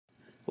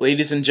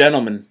Ladies and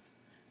gentlemen,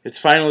 it's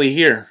finally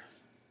here.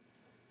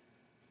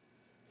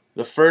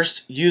 The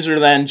first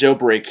userland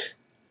jailbreak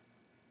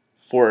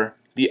for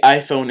the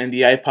iPhone and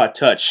the iPod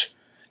Touch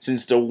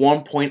since the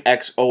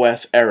 1.x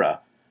OS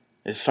era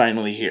is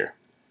finally here.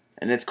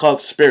 And it's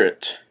called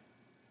Spirit.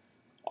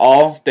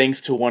 All thanks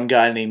to one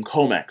guy named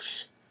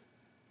Comex,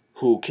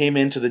 who came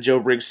into the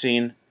jailbreak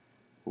scene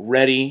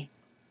ready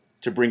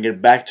to bring it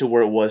back to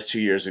where it was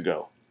 2 years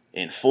ago.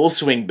 In full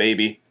swing,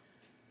 baby.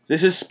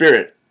 This is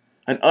Spirit,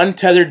 an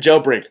untethered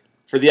jailbreak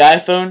for the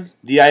iPhone,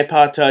 the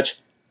iPod Touch,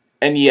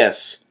 and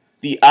yes,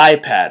 the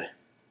iPad.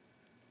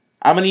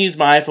 I'm going to use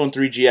my iPhone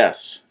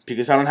 3GS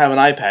because I don't have an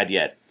iPad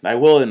yet. I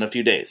will in a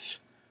few days.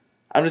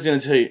 I'm just going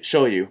to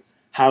show you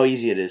how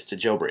easy it is to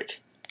jailbreak.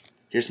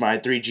 Here's my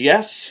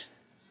 3GS.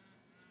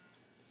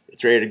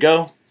 It's ready to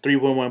go,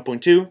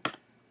 3.1.2,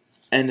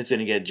 and it's going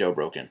to get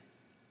jailbroken.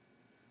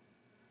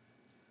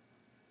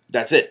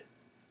 That's it.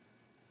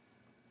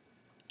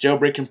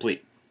 Jailbreak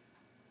complete.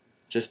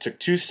 Just took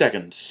 2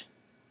 seconds.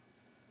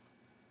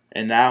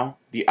 And now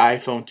the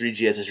iPhone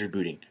 3GS is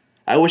rebooting.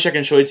 I wish I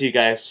can show it to you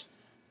guys,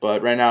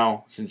 but right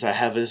now, since I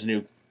have this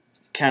new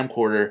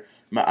camcorder,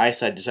 my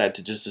eyesight decided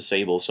to just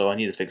disable, so I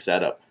need to fix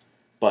that up.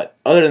 But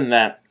other than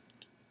that,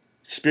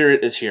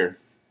 Spirit is here.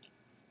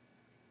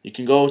 You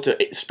can go to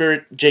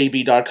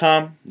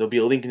spiritjb.com. There'll be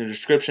a link in the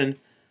description.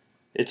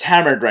 It's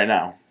hammered right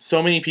now.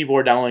 So many people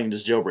are downloading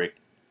this jailbreak.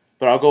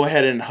 But I'll go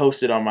ahead and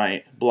host it on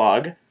my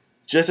blog,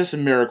 just as a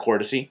mirror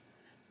courtesy.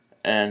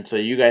 And so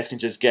you guys can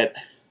just get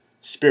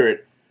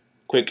Spirit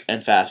quick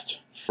and fast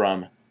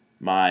from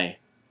my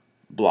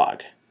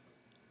blog.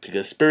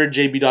 Because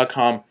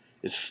spiritjb.com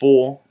is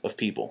full of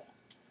people.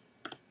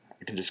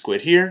 I can just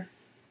quit here.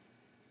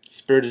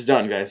 Spirit is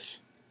done, guys.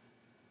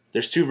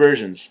 There's 2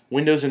 versions,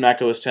 Windows and Mac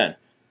OS X.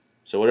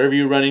 So whatever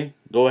you're running,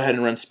 go ahead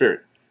and run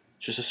Spirit.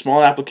 It's just a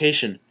small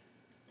application,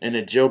 and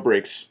it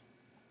jailbreaks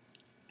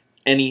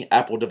any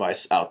Apple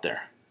device out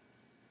there.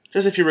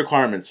 Just a few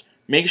requirements.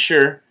 Make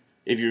sure,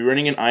 if you're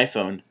running an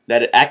iPhone,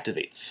 that it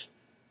activates.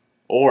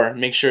 Or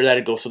make sure that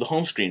it goes to the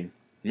home screen.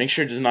 Make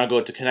sure it does not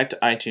go to connect to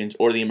iTunes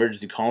or the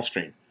emergency call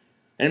screen.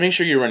 And make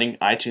sure you're running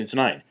iTunes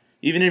 9.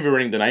 Even if you're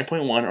running the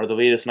 9.1 or the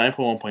latest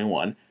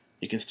 9.1.1,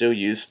 you can still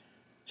use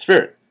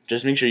Spirit.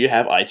 Just make sure you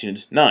have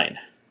iTunes 9.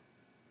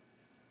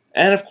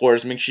 And of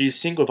course, make sure you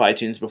sync with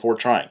iTunes before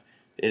trying.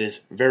 It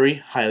is very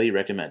highly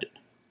recommended.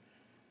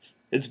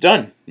 It's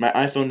done. My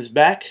iPhone is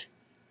back.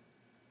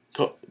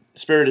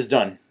 Spirit is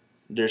done.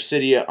 There's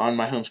Cydia on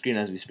my home screen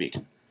as we speak.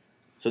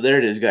 So there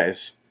it is,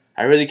 guys.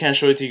 I really can't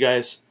show it to you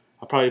guys.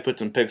 I'll probably put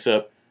some pics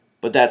up.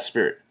 But that's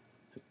Spirit.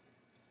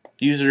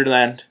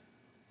 Userland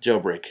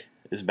jailbreak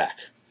is back.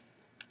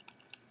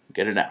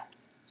 Get it now.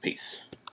 Peace.